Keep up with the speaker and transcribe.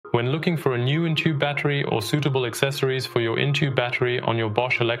When looking for a new in-tube battery or suitable accessories for your in-tube battery on your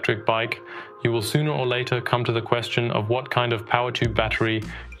Bosch electric bike, you will sooner or later come to the question of what kind of PowerTube battery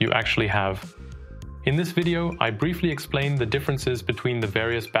you actually have. In this video, I briefly explain the differences between the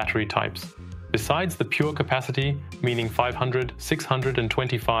various battery types. Besides the pure capacity, meaning 500,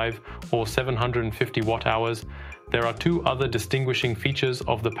 625 or 750 watt-hours, there are two other distinguishing features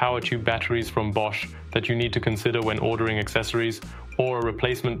of the PowerTube batteries from Bosch that you need to consider when ordering accessories or a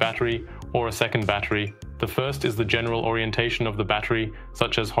replacement battery or a second battery. The first is the general orientation of the battery,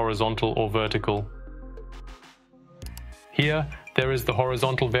 such as horizontal or vertical. Here, there is the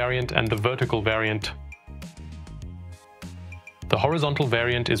horizontal variant and the vertical variant. The horizontal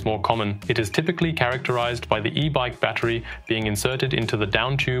variant is more common. It is typically characterized by the e-bike battery being inserted into the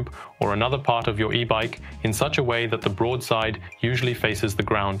down tube or another part of your e-bike in such a way that the broad side usually faces the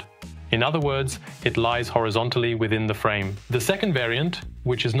ground. In other words, it lies horizontally within the frame. The second variant,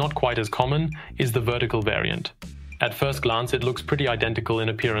 which is not quite as common, is the vertical variant. At first glance, it looks pretty identical in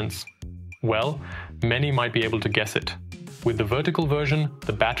appearance. Well, many might be able to guess it. With the vertical version,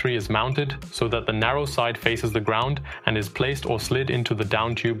 the battery is mounted so that the narrow side faces the ground and is placed or slid into the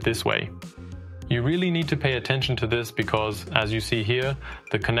down tube this way. You really need to pay attention to this because, as you see here,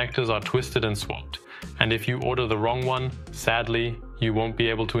 the connectors are twisted and swapped, and if you order the wrong one, sadly, you won't be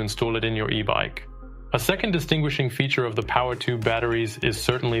able to install it in your e-bike. A second distinguishing feature of the PowerTube batteries is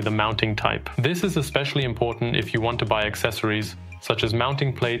certainly the mounting type. This is especially important if you want to buy accessories, such as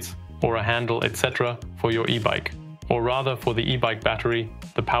mounting plates or a handle, etc., for your e-bike. Or rather for the e-bike battery,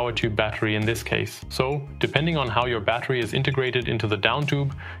 the PowerTube battery in this case. So, depending on how your battery is integrated into the down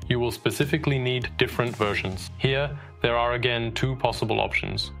tube, you will specifically need different versions. Here, there are again two possible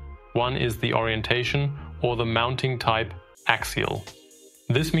options. One is the orientation or the mounting type Axial.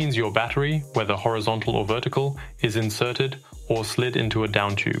 This means your battery, whether horizontal or vertical, is inserted or slid into a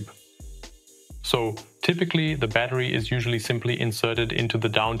down tube. So, typically the battery is usually simply inserted into the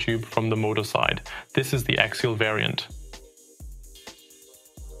down tube from the motor side. This is the Axial variant.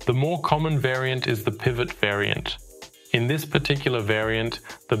 The more common variant is the pivot variant. In this particular variant,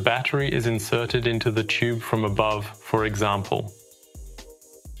 the battery is inserted into the tube from above, for example.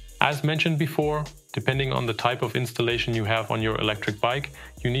 As mentioned before, depending on the type of installation you have on your electric bike,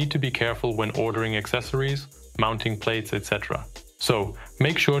 you need to be careful when ordering accessories, mounting plates, etc. So,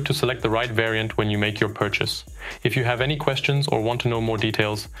 make sure to select the right variant when you make your purchase. If you have any questions or want to know more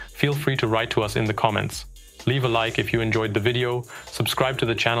details, feel free to write to us in the comments. Leave a like if you enjoyed the video, subscribe to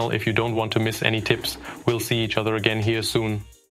the channel if you don't want to miss any tips. We'll see each other again here soon.